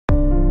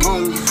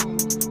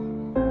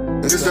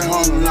It's that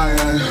Harlem night,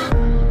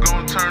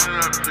 Gon' turn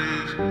it up,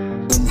 please.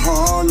 them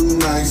Harlem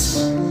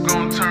nights.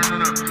 Gon' turn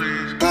it up,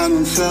 please. I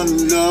done fell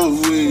in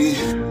love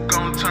with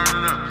Gon' turn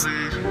it up,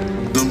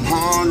 please. them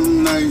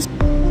Harlem nights.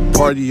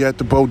 Party at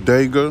the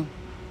bodega.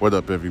 What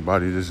up,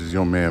 everybody? This is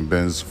your man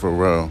Benz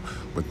Pharrell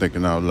with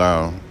Thinking Out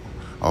Loud.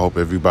 I hope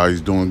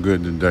everybody's doing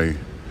good today.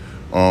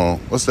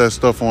 What's that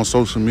stuff on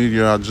social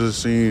media? I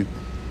just seen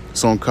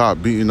some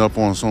cop beating up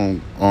on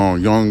some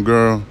young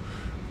girl.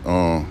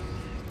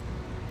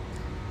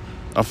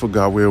 I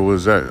forgot where it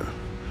was at.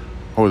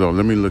 Hold on,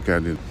 let me look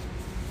at it.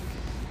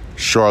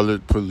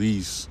 Charlotte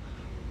police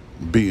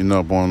beating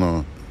up on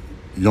a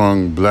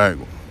young black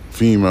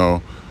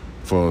female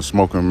for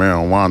smoking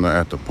marijuana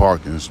at the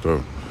park and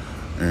stuff.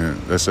 And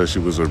they said she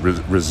was a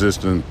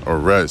resistant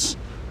arrest.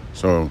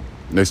 So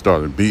they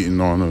started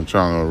beating on her,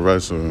 trying to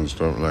arrest her and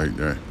stuff like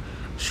that.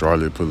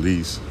 Charlotte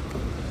police.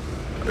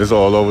 It's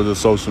all over the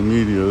social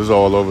media. It's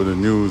all over the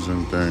news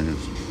and things.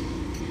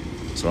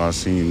 So I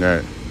seen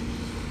that.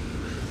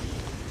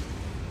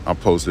 I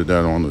posted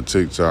that on the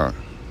TikTok.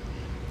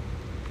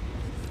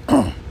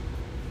 I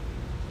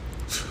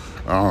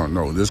don't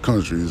know. This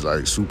country is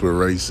like super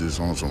racist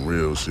on some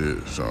real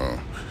shit. So,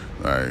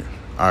 like,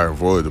 I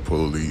avoid the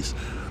police.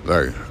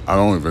 Like, I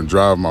don't even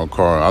drive my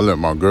car. I let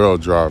my girl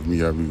drive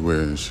me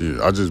everywhere and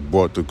shit. I just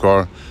bought the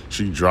car.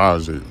 She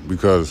drives it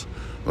because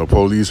the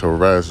police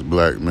harass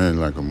black men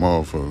like a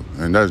motherfucker.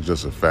 And that's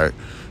just a fact.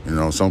 You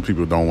know, some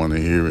people don't want to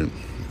hear it.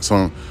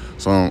 Some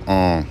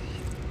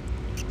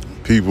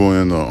people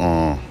in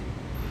the,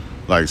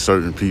 like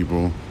certain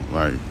people,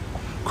 like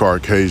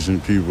Caucasian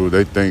people,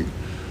 they think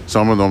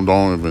some of them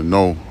don't even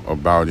know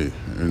about it,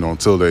 you know,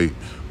 until they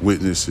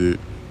witness it.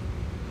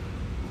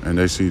 And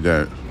they see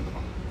that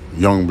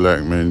young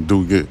black men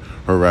do get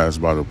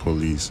harassed by the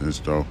police and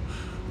stuff.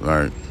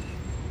 Like,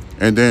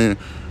 and then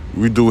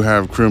we do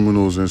have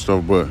criminals and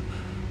stuff, but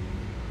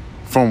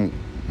from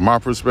my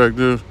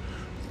perspective,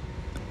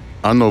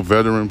 I know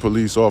veteran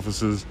police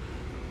officers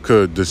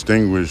could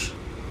distinguish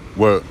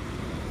what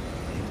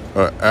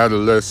an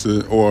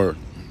adolescent, or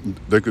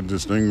they could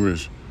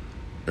distinguish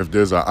if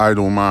there's an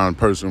idle-mind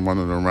person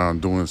running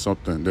around doing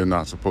something they're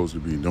not supposed to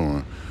be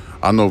doing.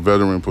 I know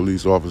veteran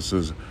police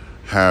officers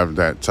have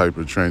that type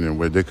of training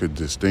where they could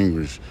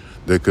distinguish.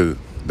 They could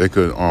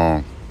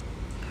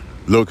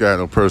look at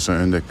a person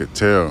and they could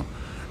tell.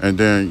 And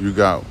then you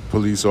got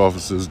police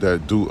officers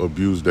that do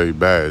abuse their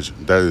badge.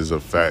 That is a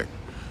fact.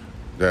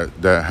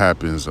 That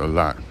happens a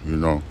lot, you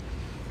know.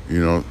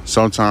 You know,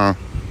 sometimes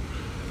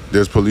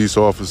there's police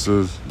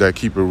officers that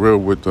keep it real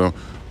with them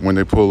when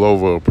they pull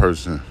over a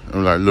person.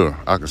 I'm like, look,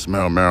 I can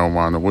smell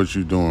marijuana. What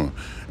you doing?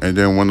 And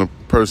then when the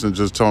person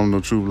just tell them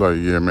the truth, like,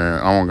 yeah, man,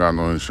 I don't got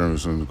no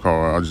insurance in the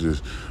car.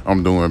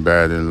 I'm doing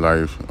bad in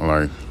life.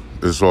 Like,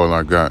 it's all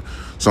I got.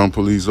 Some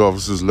police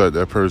officers let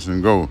that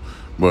person go.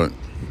 But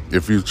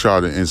if you try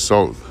to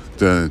insult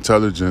the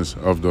intelligence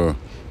of the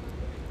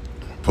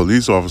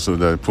police officer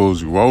that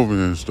pulls you over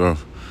and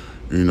stuff,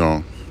 you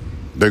know,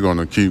 they're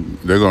gonna,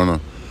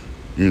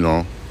 you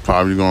know,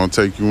 probably gonna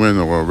take you in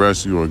or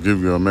arrest you or give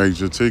you a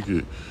major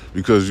ticket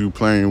because you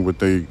playing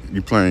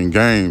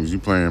games, you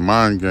playing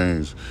mind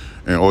games,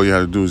 and all you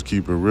have to do is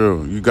keep it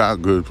real. You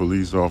got good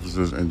police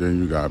officers, and then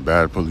you got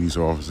bad police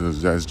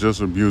officers that's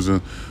just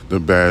abusing the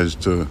badge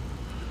to,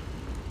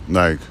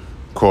 like,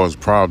 cause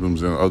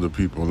problems in other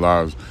people's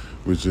lives,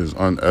 which is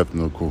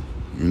unethical,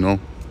 you know?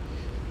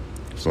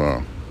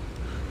 So,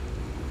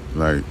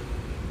 like,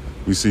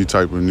 we see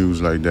type of news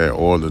like that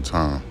all the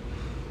time.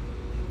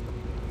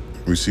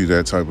 We see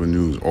that type of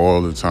news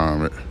all the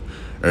time,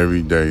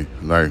 every day.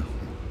 Like,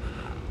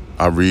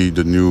 I read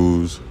the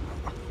news.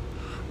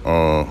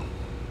 Like,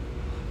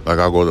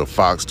 I go to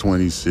Fox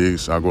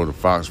 26. I go to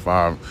Fox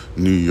 5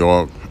 New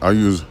York. I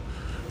use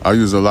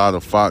a lot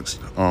of Fox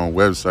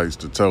websites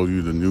to tell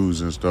you the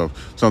news and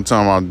stuff.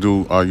 Sometimes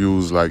I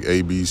use like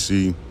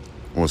ABC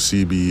or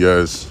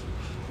CBS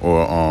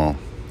or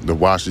the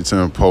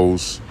Washington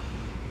Post.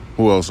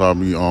 Who else I'll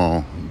be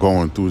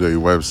going through their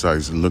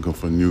websites and looking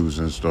for news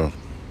and stuff.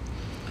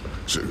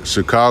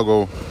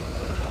 Chicago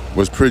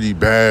was pretty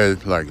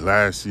bad like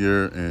last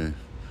year and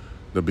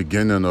the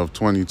beginning of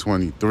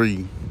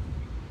 2023,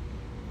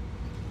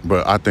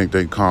 but I think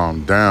they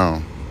calmed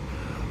down.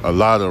 A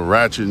lot of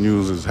ratchet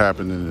news is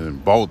happening in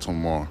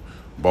Baltimore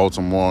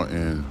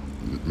and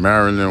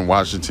Maryland,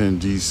 Washington,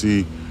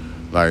 D.C.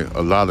 Like,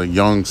 a lot of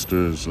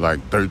youngsters,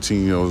 like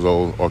 13 years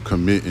old, are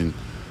committing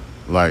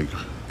like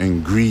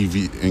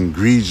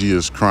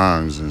egregious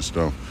crimes and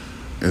stuff.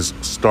 It's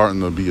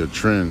starting to be a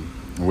trend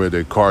where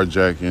they're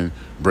carjacking,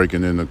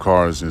 breaking into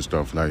cars and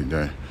stuff like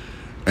that.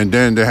 And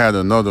then they had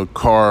another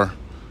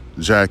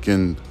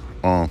carjacking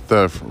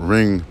theft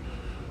ring.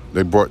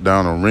 They brought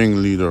down a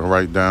ringleader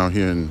right down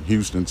here in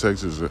Houston,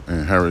 Texas,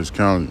 in Harris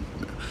County.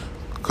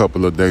 A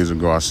couple of days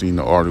ago, I seen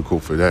the article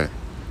for that,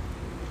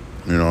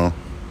 you know.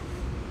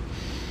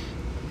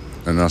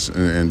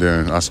 And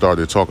then I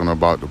started talking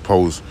about the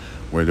post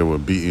where they were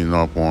beating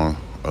up on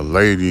a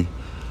lady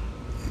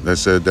that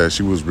said that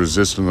she was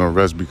resisting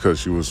arrest because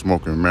she was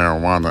smoking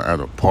marijuana at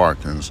a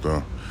park and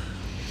stuff.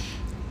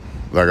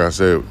 Like I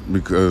said,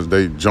 because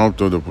they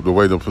jumped on the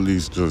way the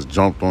police just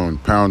jumped on,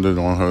 pounded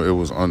on her, it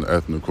was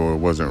unethical. It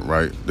wasn't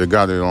right. They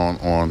got it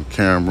on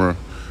camera.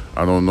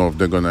 I don't know if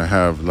they're gonna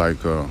have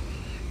like a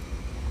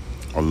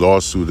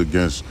lawsuit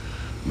against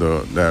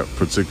that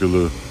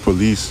particular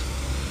police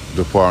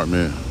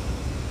department.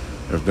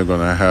 If they're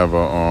gonna have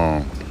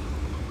a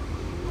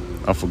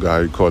I forgot how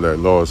you call that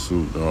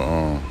lawsuit.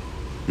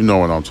 You know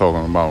what I'm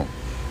talking about,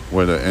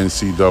 where the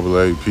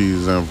NCAAP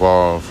is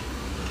involved.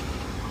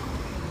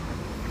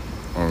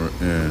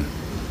 And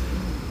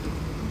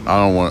I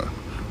don't want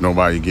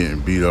nobody getting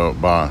beat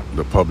up by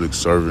the public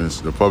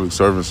servants. The public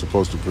servants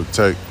supposed to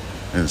protect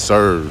and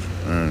serve,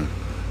 and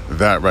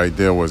that right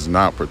there was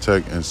not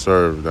protect and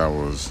serve. That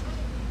was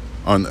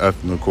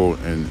unethical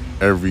in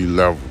every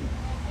level.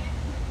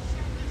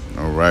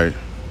 All right.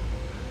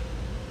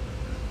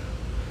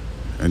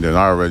 And then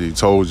I already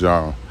told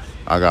y'all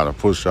I gotta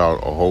push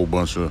out a whole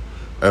bunch of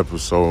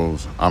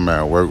episodes. I'm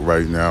at work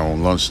right now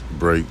on lunch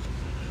break.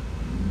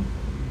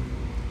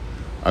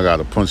 I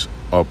gotta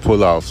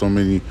pull out so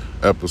many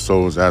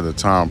episodes at a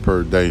time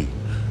per day,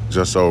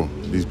 just so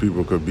these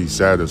people could be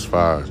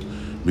satisfied.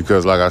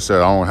 Because like I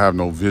said, I don't have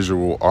no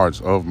visual arts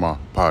of my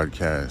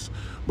podcast,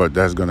 but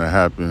that's gonna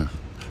happen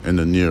in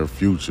the near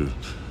future.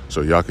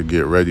 So y'all could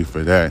get ready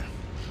for that.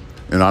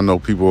 And I know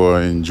people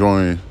are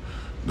enjoying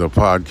the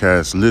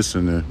podcast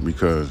listening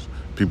because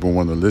people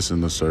want to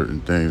listen to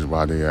certain things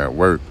while they at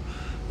work.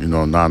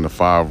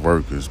 9-to-5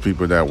 workers,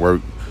 people that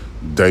work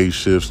day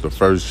shifts, the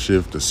first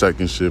shift, the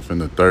second shift, and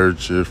the third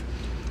shift.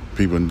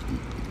 A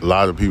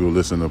lot of people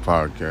listen to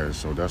podcasts,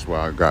 so that's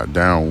why I got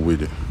down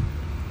with it.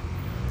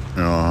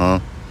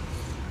 And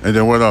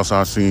then what else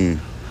I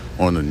seen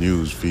on the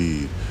news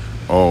feed?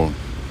 Oh,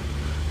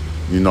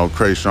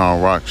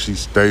 Krayshawn Rock, she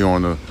stay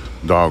on the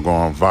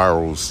doggone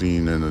viral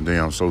scene in the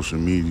damn social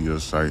media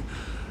site.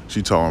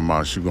 She talking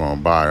about she gonna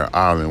buy an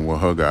island with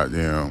her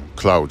goddamn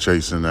clout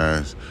chasing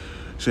ass.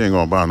 She ain't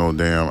gonna buy no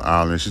damn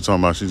island. She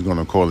talking about she's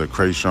gonna call it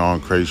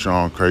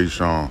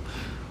Krayshawn.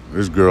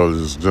 This girl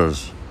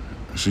is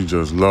she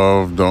just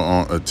loved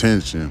the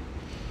attention.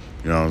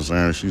 You know what I'm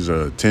saying? She's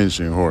an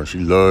attention whore. She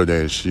love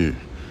that shit.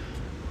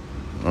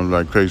 I'm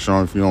like,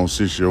 Krayshawn, if you don't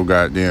sit your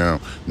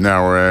goddamn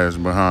narrow ass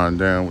behind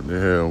down, what the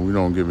hell? We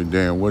don't give a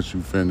damn what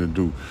you finna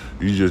do.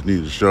 You just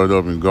need to shut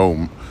up and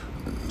go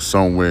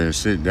somewhere and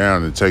sit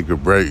down and take a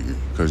break,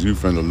 because you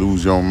finna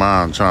lose your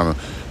mind trying to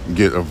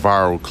get a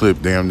viral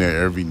clip damn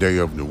near every day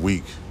of the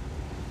week.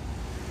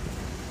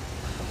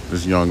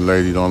 This young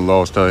lady done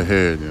lost her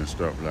head and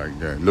stuff like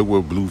that. Look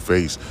what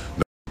Blueface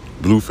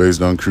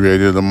done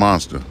created a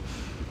monster.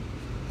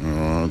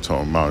 I'm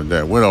talking about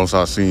that. What else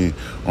I seen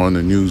on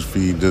the news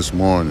feed this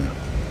morning?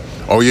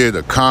 Oh yeah,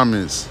 the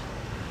comments.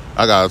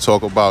 I gotta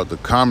talk about the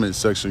comment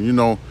section.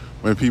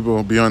 When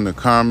people be on the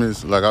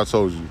comments, like I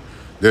told you,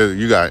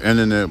 you got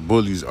internet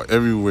bullies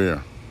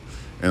everywhere.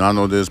 And I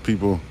know there's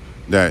people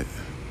that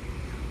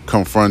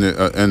confronted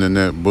an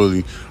internet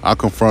bully. I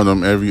confront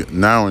them every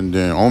now and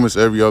then, almost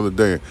every other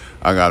day.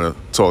 I gotta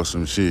talk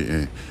some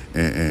shit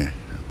and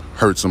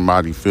hurt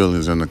somebody's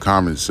feelings in the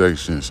comment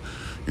sections.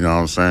 You know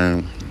what I'm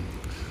saying?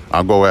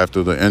 I go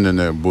after the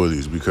internet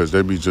bullies because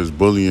they be just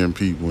bullying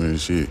people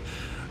and shit.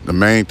 The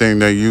main thing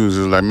they use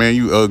is like, man,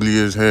 you ugly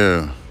as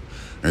hell.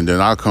 And then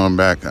I come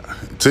back.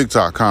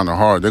 TikTok kind of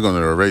hard. They're going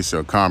to erase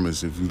your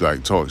comments if you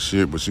like talk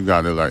shit, but you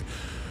got to like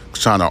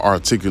trying to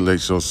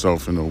articulate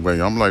yourself in a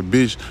way. I'm like,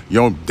 bitch,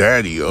 your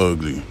daddy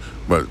ugly.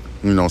 But,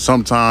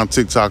 sometimes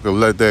TikTok will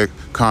let that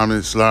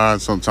comment slide.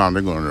 Sometimes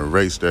they're going to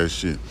erase that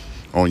shit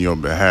on your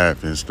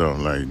behalf and stuff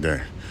like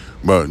that.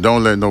 But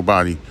don't let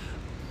nobody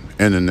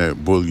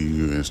internet bully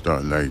you and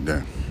stuff like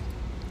that.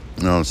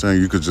 You know what I'm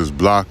saying? You could just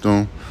block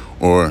them,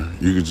 or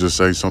you could just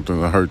say something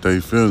to hurt their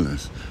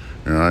feelings.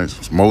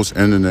 Most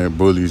internet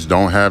bullies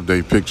don't have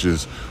their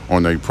pictures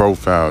on their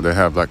profile. They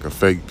have like a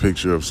fake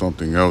picture of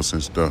something else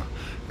and stuff.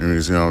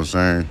 You see what I'm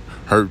saying?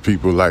 Hurt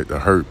people like to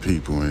hurt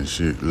people and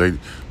shit.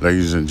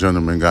 Ladies and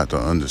gentlemen got to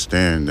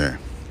understand that.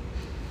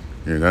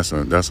 Yeah,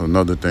 that's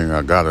another thing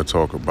I gotta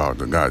talk about,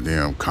 the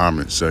goddamn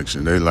comment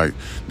section.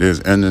 There's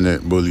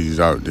internet bullies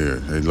out there.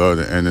 They love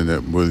the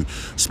internet bully,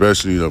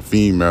 especially the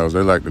females.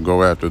 They like to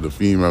go after the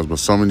females, but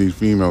some of these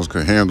females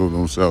can handle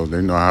themselves.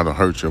 They know how to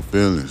hurt your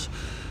feelings.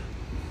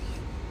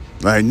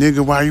 Like, nigga,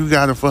 why you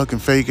got a fucking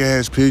fake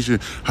ass picture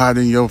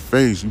hiding your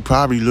face? You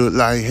probably look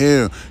like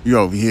hell. You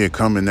over here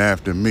coming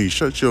after me.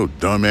 Shut your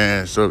dumb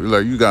ass up.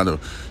 Like, you gotta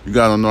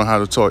know how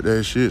to talk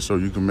that shit so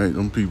you can make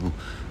them people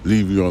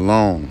leave you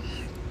alone.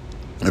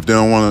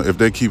 If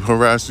they keep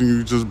harassing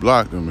you, just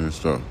block them and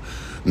stuff.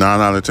 9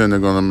 out of 10, they're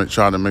gonna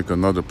try to make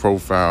another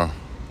profile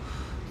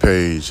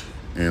page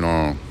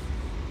and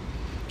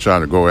try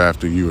to go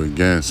after you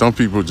again. Some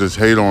people just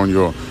hate on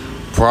your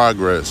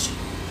progress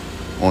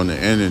on the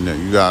internet.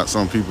 You got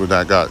some people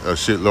that got a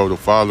shitload of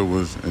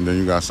followers, and then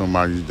you got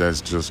somebody that's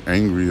just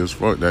angry as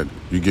fuck that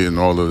you getting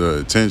all of the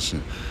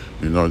attention.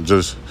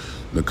 Just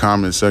the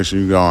comment section,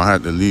 you gonna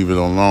have to leave it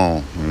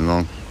alone.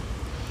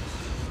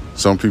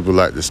 Some people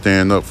like to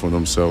stand up for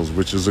themselves,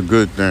 which is a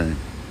good thing.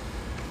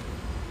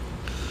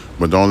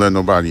 But don't let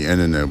nobody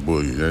internet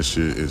bully. That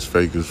shit is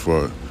fake as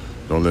fuck.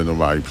 Don't let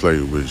nobody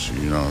play with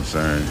you. You know what I'm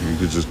saying? You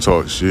could just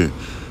talk shit.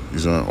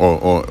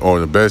 Or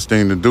the best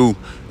thing to do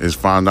is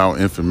find out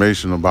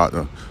information about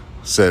the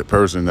said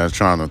person that's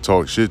trying to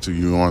talk shit to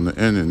you on the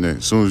internet.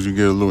 As soon as you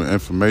get a little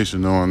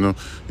information on them,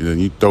 then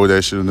you throw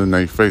that shit in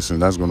their face, and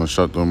that's gonna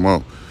shut them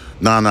up.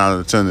 9 out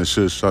of 10, it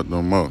should shut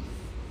them up.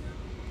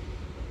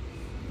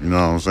 You know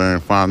what I'm saying?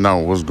 Find out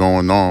what's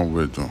going on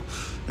with them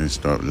and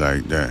stuff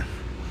like that.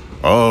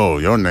 Oh,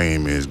 your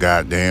name is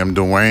goddamn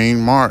Dwayne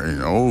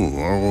Martin.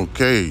 Oh,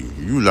 okay.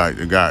 You like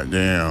to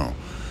goddamn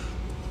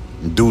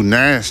do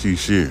nasty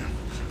shit.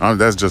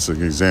 That's just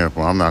an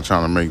example. I'm not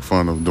trying to make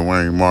fun of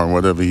Dwayne Martin.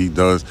 Whatever he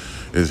does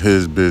is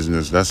his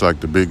business. That's like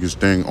the biggest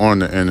thing on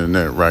the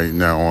internet right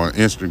now on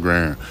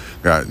Instagram.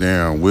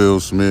 Goddamn Will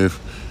Smith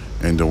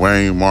and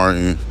Dwayne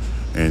Martin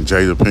and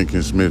Jada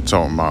Pinkett Smith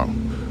talking about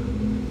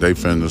they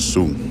finna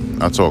sue.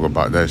 I talked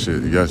about that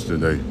shit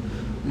yesterday,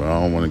 but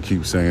I don't want to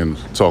keep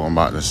talking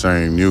about the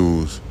same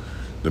news.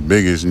 The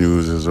biggest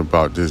news is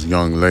about this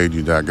young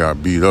lady that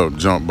got beat up,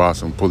 jumped by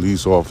some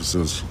police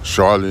officers.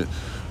 Charlotte,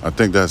 I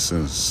think that's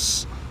in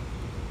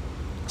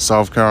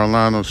South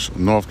Carolina,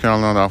 North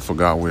Carolina. I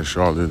forgot where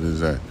Charlotte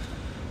is at.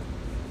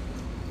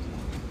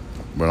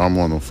 But I'm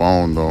on the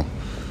phone though,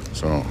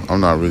 so I'm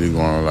not really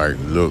going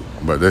to look.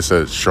 But they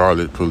said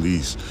Charlotte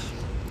police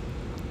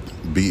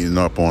beating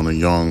up on a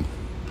young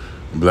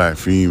black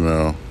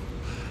female.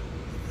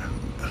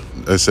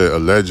 They said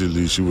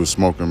allegedly she was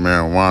smoking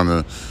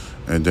marijuana,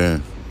 and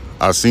then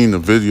I seen the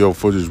video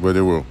footage where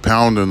they were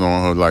pounding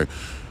on her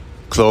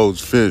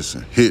closed fists,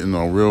 hitting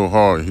her real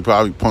hard. He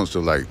probably punched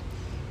her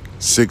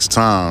 6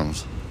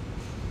 times.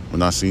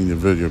 When I seen the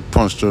video,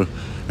 punched her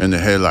in the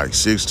head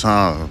 6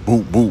 times.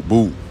 Boot, boot,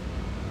 boot.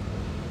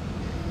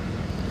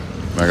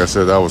 Like I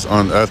said, that was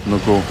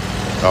unethical.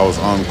 That was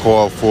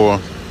uncalled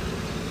for.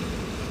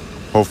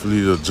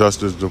 Hopefully the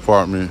Justice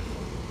Department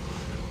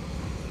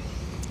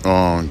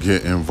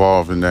get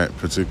involved in that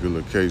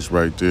particular case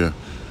right there,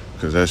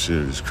 because that shit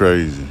is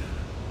crazy.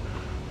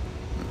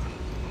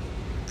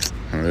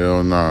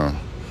 Hell nah.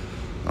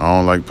 I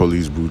don't like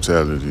police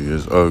brutality.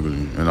 It's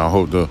ugly. And I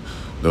hope the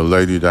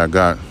lady that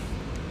got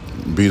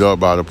beat up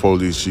by the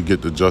police, she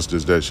get the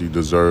justice that she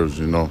deserves,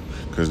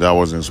 because that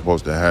wasn't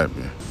supposed to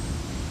happen.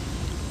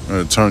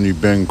 Attorney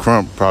Ben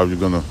Crump probably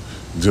gonna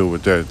deal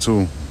with that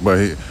too. But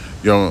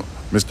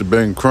Mr.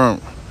 Ben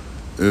Crump,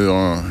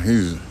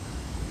 he's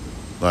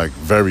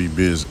very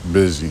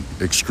busy,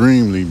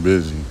 extremely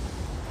busy.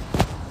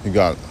 He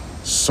got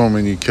so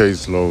many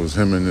caseloads,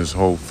 him and his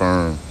whole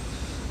firm.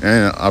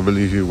 And I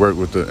believe he worked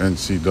with the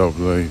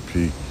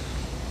NCAAP,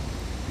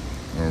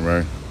 all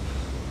right?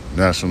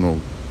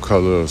 National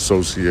Color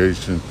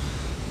Association.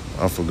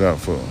 I forgot,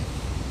 for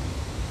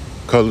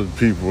colored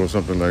people or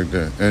something like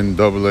that.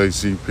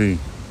 NAACP.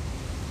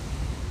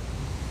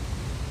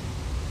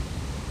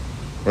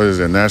 What is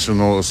it?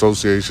 National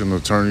Association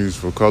of Attorneys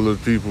for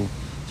Colored People?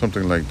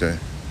 Something like that.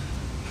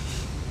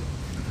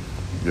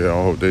 Yeah,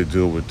 I hope they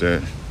deal with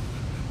that.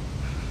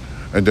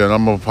 And then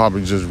I'm going to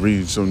probably just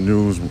read some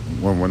news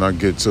when I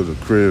get to the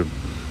crib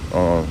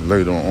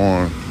later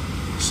on,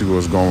 see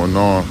what's going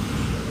on.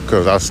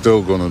 Because I'm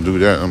still going to do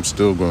that. I'm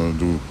still going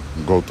to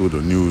go through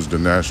the news, the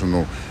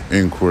national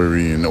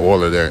inquiry and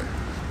all of that.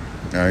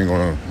 I ain't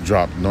going to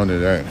drop none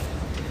of that.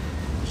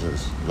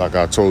 Just like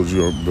I told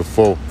you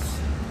before,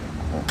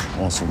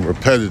 on some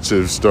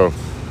repetitive stuff,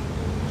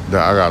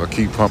 that I got to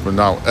keep pumping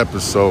out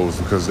episodes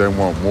because they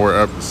want more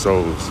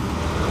episodes.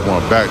 They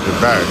want back to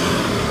back.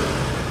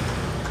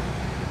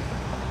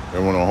 They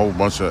want a whole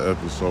bunch of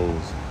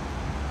episodes.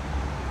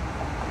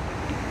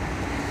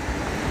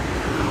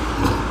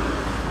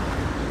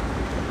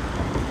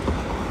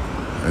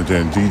 And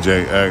then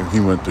DJ Act, he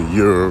went to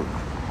Europe.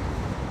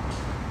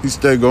 He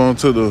stayed going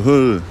to the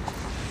hood.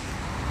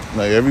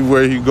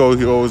 Everywhere he go,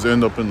 he always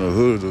end up in the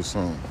hood or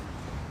something.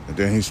 And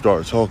then he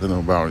started talking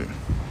about it.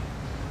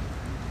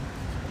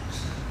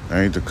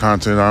 That ain't the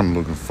content I'm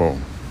looking for.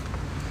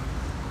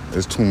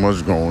 There's too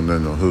much going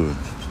in the hood.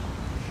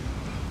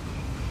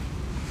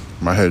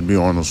 My head be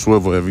on a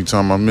swivel every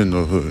time I'm in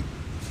the hood.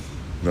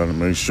 Gotta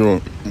make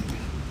sure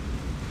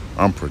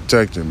I'm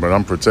protected, but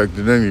I'm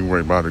protected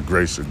anyway by the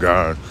grace of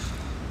God.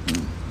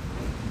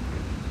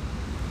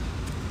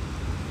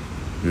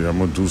 Yeah, I'm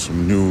gonna do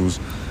some news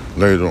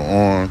later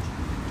on.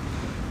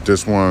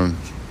 This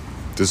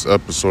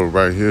episode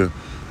right here,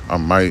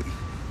 I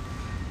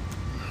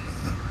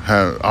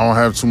don't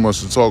have too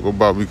much to talk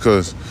about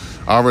because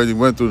I already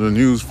went through the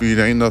news feed.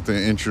 Ain't nothing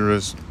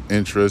interests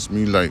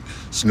me like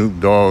Snoop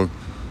Dogg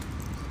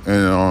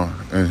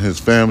and his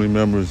family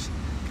members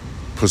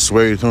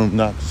persuade him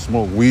not to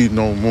smoke weed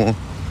no more.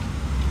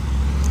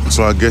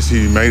 So I guess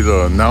he made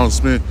an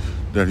announcement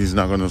that he's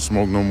not gonna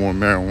smoke no more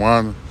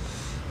marijuana.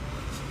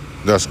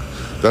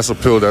 That's a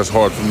pill that's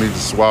hard for me to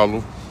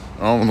swallow.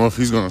 I don't know if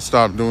he's gonna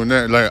stop doing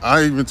that.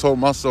 I even told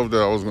myself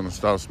that I was gonna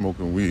stop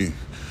smoking weed,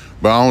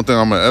 but I don't think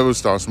I'm gonna ever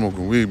stop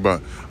smoking weed.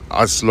 But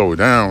I slow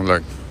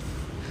down.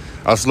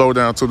 I slow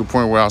down to the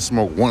point where I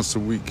smoke once a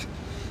week.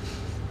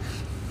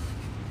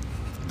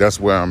 that's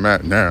where I'm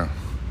at now.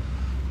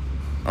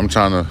 I'm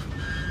trying to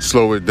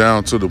slow it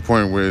down to the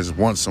point where it's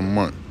once a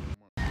month.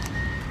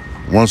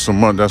 Once a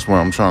month, that's where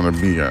I'm trying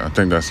to be at. I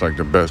think that's like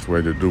the best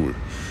way to do it.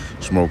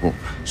 Smoke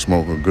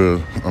a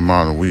good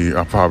amount of weed.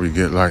 I probably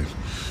get like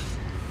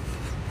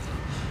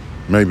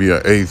maybe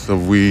 1/8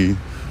 of weed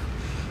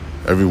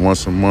every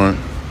once a month.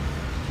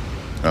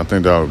 I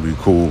think that would be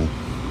cool.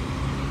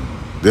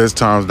 There's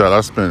times that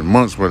I spent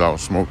months without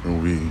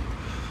smoking weed.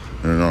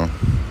 You know,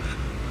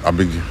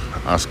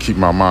 I keep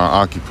my mind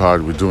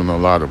occupied with doing a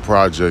lot of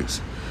projects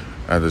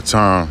at a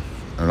time,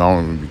 and I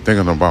don't even be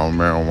thinking about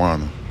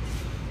marijuana.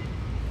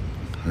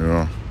 You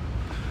know,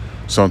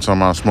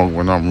 sometimes I smoke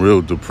when I'm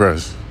real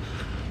depressed,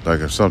 like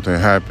if something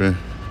happened,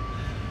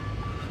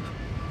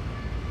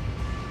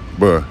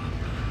 but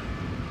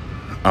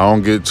I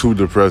don't get too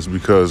depressed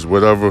because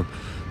whatever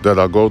that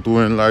I go through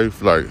in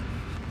life, like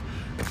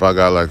if I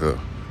got like a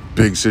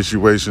big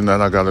situation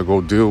that I gotta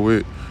go deal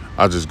with,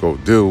 I just go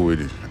deal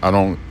with it. I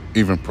don't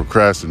even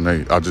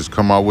procrastinate. I just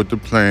come out with the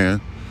plan.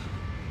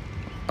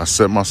 I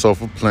set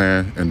myself a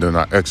plan and then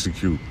I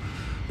execute.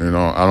 You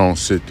know, I don't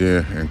sit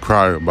there and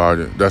cry about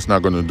it. That's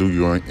not gonna do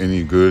you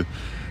any good.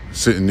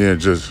 Sitting there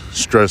just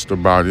stressed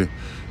about it.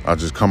 I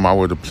just come out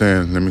with a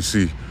plan. Let me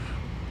see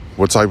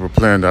what type of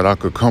plan that I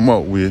could come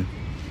up with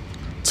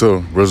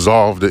to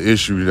resolve the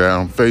issue that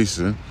I'm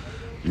facing.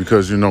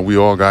 Because, you know, we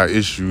all got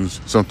issues.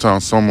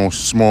 Sometimes some are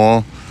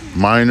small,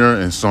 minor,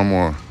 and some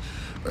are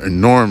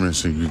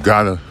enormous. And you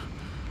gotta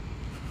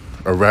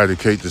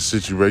eradicate the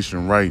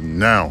situation right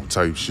now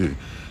type shit.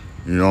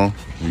 You know,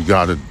 you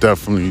gotta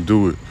definitely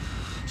do it.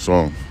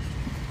 So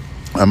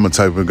I'm the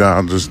type of guy,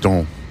 I just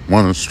don't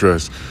want to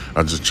stress.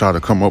 I just try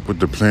to come up with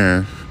the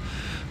plan,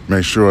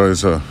 make sure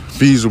it's a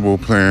feasible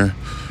plan,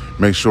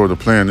 make sure the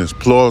plan is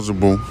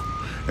plausible,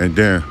 and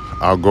then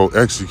I'll go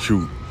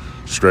execute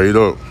straight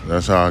up.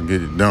 That's how I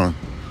get it done,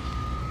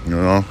 you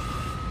know?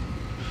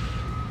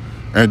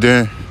 And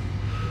then,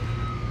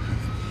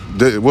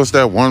 what's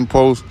that one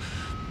post?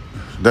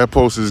 That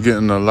post is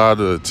getting a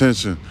lot of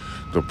attention.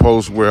 The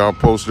post where I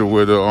posted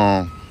with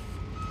the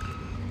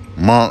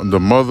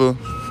mother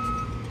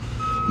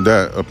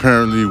that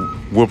apparently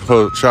whooped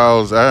her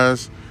child's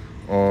ass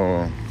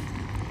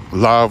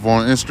live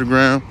on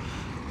Instagram.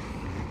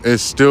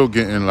 It's still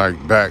getting like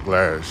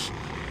backlash.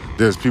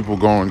 There's people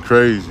going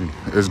crazy.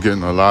 It's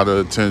getting a lot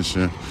of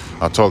attention.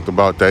 I talked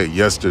about that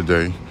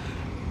yesterday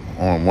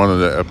on one of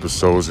the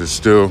episodes. It's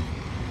still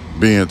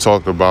being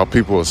talked about.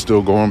 People are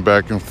still going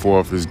back and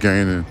forth. It's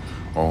gaining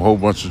a whole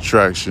bunch of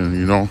traction,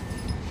 you know?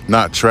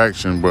 Not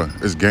traction, but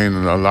it's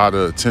gaining a lot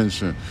of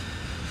attention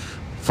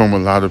from a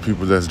lot of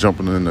people that's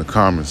jumping in the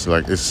comments.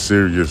 Like, it's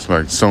serious.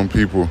 Like, some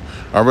people,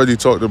 I already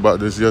talked about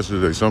this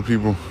yesterday. Some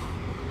people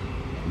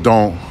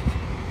don't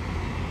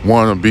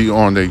want to beat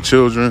on their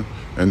children,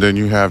 and then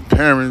you have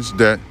parents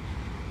that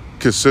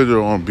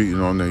consider on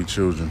beating on their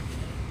children.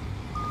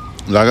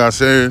 Like I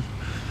said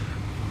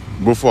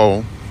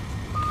before,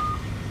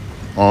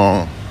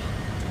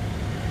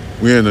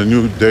 we're in a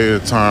new day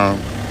of time.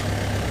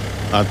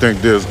 I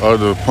think there's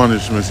other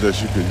punishments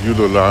that you could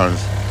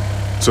utilize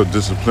to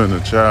discipline a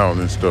child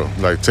and stuff,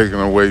 like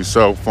taking away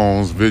cell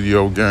phones,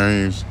 video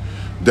games.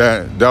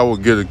 That will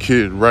get a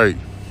kid right.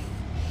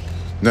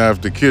 Now,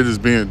 if the kid is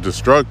being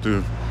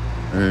destructive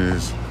and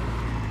is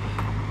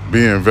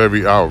being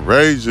very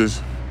outrageous,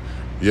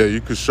 yeah,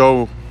 you could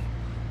show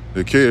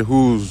the kid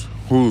who's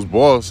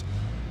boss,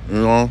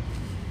 you know.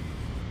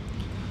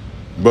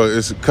 But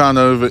it's kind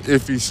of an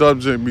iffy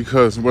subject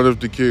because what if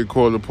the kid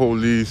called the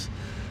police?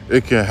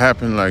 It can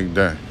happen like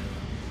that.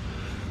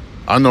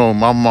 I know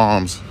my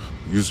mom's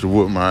used to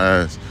whoop my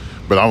ass,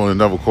 but I would have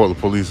never called the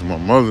police on my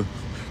mother.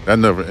 That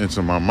never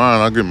entered my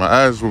mind. I get my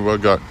ass whooped, I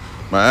got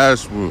my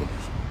ass whooped.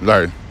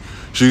 Like,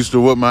 she used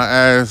to whoop my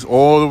ass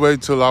all the way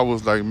till I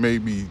was like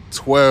maybe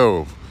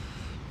 12.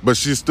 But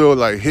she still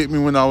like hit me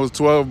when I was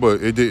 12,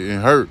 but it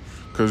didn't hurt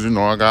because, you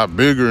know, I got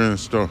bigger and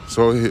stuff.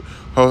 So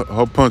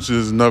her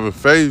punches never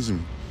fazed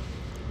me.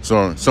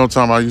 So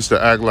sometimes I used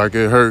to act like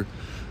it hurt,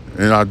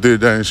 and I did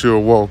that and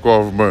she'll walk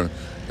off, but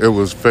it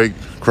was fake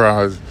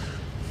cries.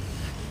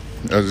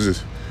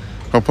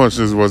 Her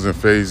punches wasn't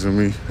fazing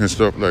me and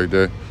stuff like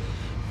that.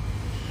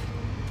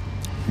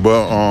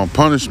 But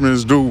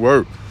punishments do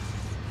work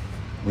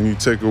when you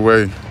take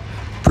away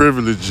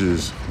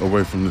privileges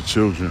away from the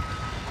children.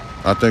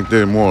 I think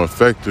they're more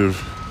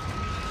effective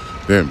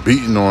than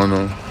beating on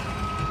them.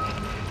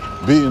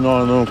 Beating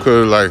on them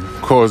could like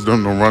cause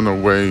them to run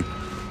away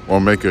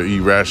or make an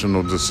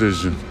irrational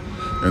decision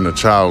in the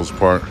child's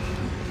part.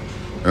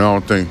 And I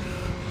don't think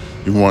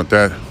you want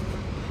that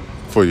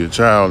for your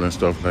child and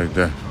stuff like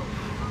that.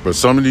 But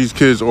some of these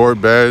kids are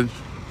bad.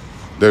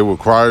 They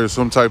require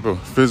some type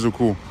of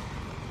physical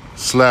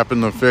slap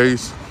in the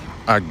face.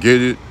 I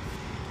get it,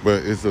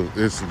 but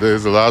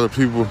there's a lot of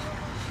people.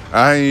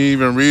 I ain't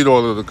even read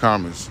all of the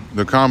comments.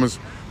 The comments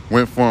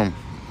went from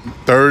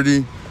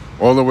 30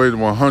 all the way to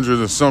 100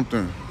 or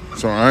something.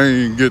 So I ain't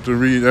even get to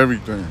read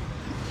everything.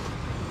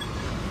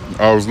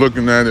 I was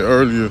looking at it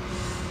earlier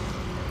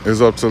It's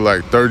up to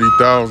like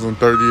 30,000,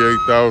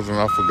 38,000.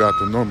 I forgot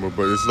the number,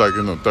 but it's like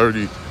in the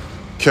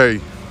 30K.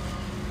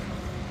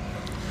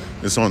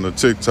 It's on the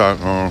TikTok,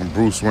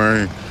 Bruce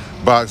Wayne,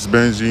 Box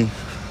Benji.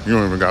 You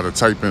don't even got to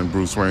type in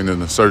Bruce Wayne in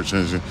the search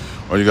engine.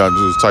 All you got to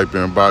do is type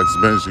in Box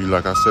Benji,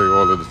 like I say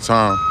all of the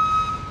time.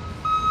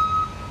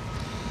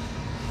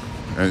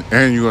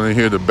 And you're going to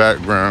hear the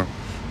background,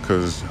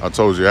 because I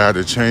told you I had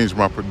to change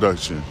my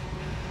production,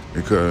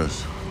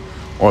 because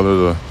all of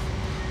the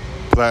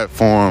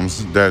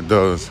platforms that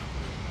does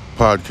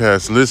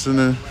podcast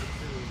listening,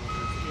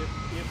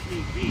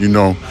 you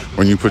know,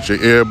 when you put your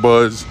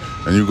earbuds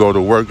and you go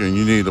to work and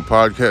you need a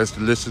podcast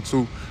to listen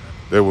to,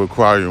 they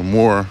require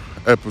more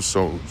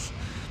episodes.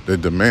 They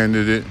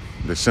demanded it.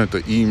 They sent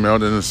the email.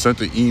 Then they sent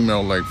the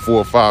email like 4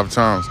 or 5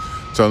 times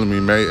telling me,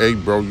 man, hey,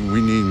 bro,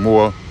 we need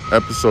more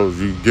episodes.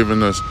 You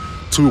giving us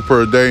 2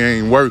 per day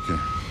ain't working.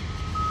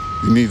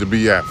 You need to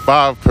be at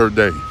 5 per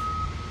day.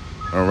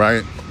 All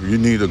right? You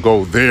need to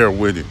go there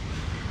with it.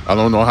 I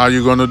don't know how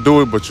you're going to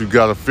do it, but you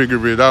got to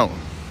figure it out.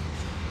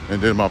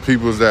 And then my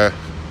peoples that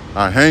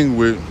I hang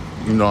with,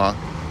 you know,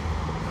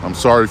 I'm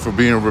sorry for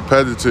being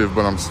repetitive,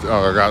 but I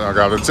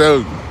got to tell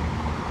you.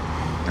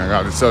 I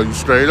got to tell you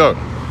straight up.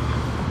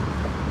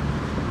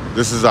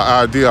 This is an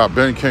idea I've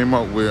been came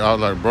up with. I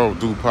was like, bro,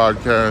 do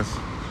podcasts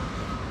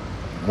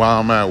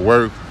while I'm at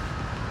work,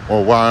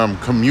 or while I'm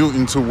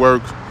commuting to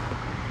work,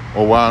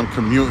 or while I'm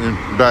commuting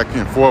back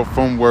and forth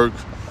from work,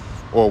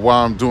 or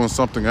while I'm doing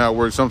something at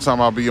work. Sometimes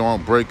I'll be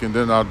on break and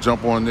then I'll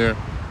jump on there,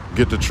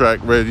 get the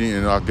track ready,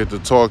 and I'll get to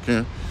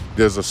talking.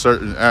 There's a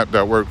certain app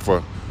that works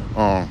for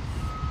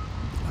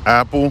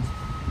Apple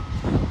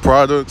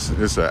products.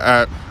 It's an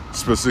app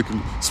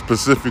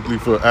specifically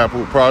for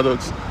Apple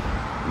products,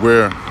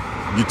 where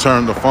you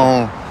turn the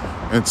phone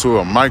into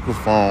a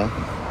microphone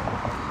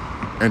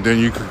and then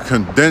you can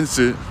condense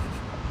it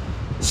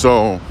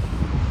so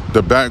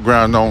the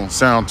background don't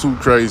sound too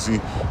crazy,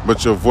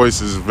 but your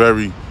voice is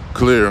very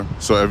clear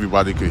so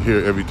everybody can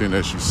hear everything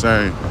that you're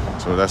saying.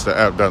 So that's the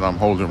app that I'm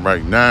holding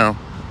right now.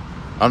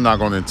 I'm not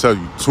going to tell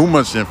you too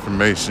much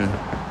information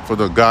for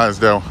the guys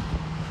that,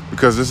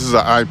 because this is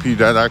an IP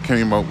that I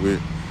came up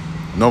with.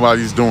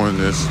 Nobody's doing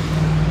this.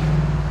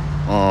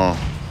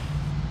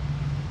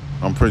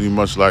 I'm pretty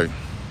much like,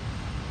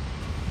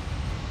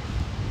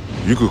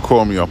 you could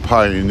call me a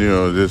pioneer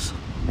of this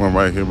one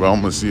right here, but I'm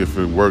going to see if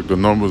it worked. The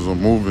numbers are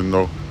moving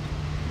though.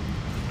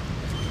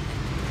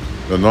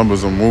 The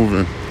numbers are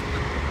moving.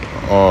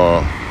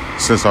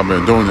 Since I've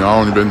been doing it, I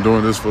only been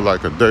doing this for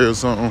like a day or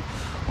something,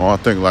 or I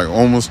think like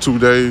almost 2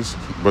 days,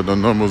 but the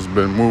numbers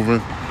been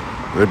moving.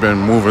 They've been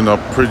moving up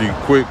pretty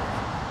quick,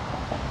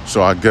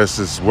 so I guess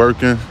it's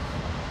working.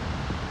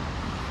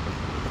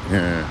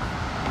 Yeah,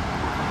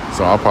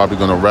 so I'm probably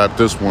gonna wrap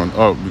this one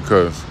up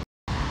because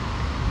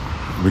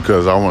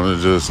I want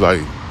to just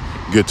like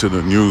get to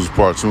the news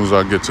part. As soon as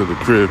I get to the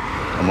crib,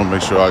 I'm gonna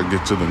make sure I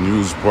get to the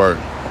news part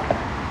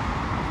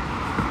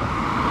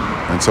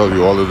and tell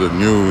you all of the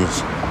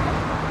news.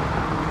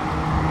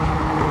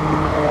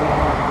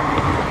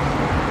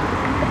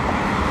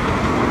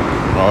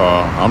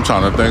 I'm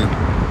trying to think,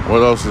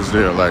 what else is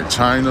there? Like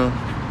China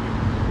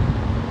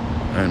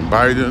and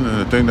Biden and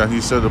the thing that he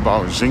said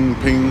about Xi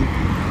Jinping.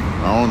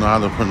 I don't know how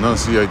to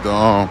pronunciate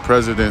the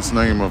president's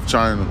name of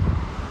China.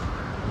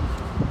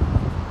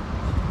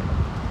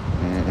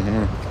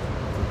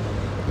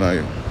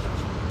 Like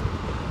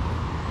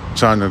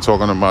China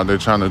talking about they're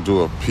trying to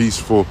do a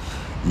peaceful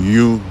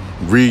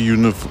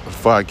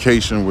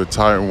reunification with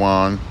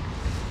Taiwan,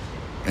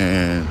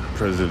 and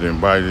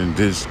President Biden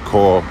did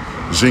call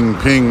Xi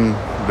Jinping,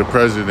 the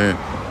president,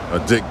 a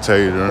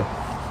dictator.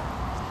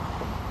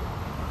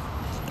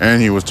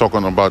 And he was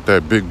talking about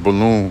that big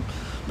balloon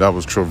that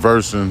was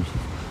traversing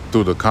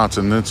through the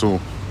continental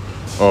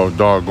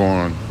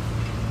doggone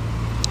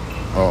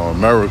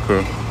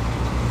America.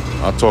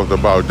 I talked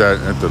about that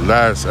in the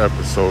last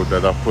episode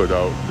that I put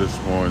out this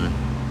morning.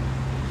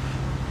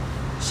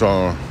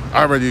 So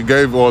I already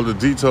gave all the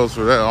details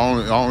for that.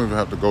 I don't even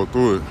have to go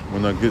through it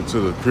when I get to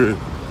the crib.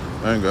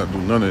 I ain't got to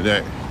do none of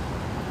that.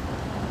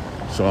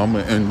 So I'm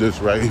going to end this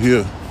right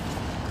here.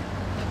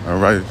 All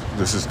right,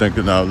 this is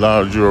Thinking Out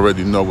Loud. You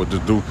already know what to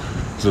do.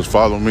 Just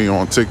follow me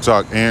on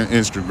TikTok and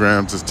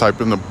Instagram. Just type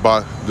in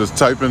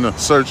the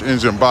search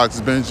engine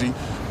Box Benji,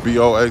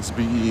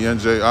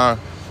 BOXBENJI,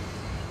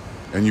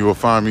 and you will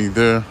find me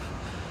there.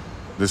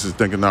 This is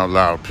Thinking Out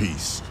Loud.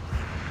 Peace.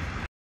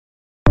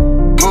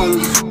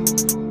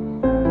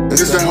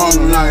 It's that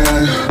Harlem night.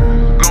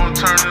 Go and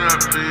turn it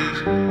up, please.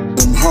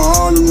 Them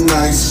Harlem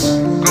nights.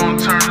 Go and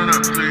turn it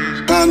up,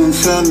 please. I done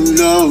fell in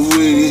love with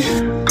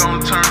it. Go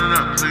and turn it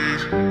up,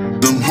 please.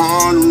 Them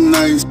Harlem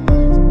nights.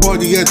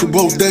 Party at the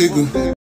bodega.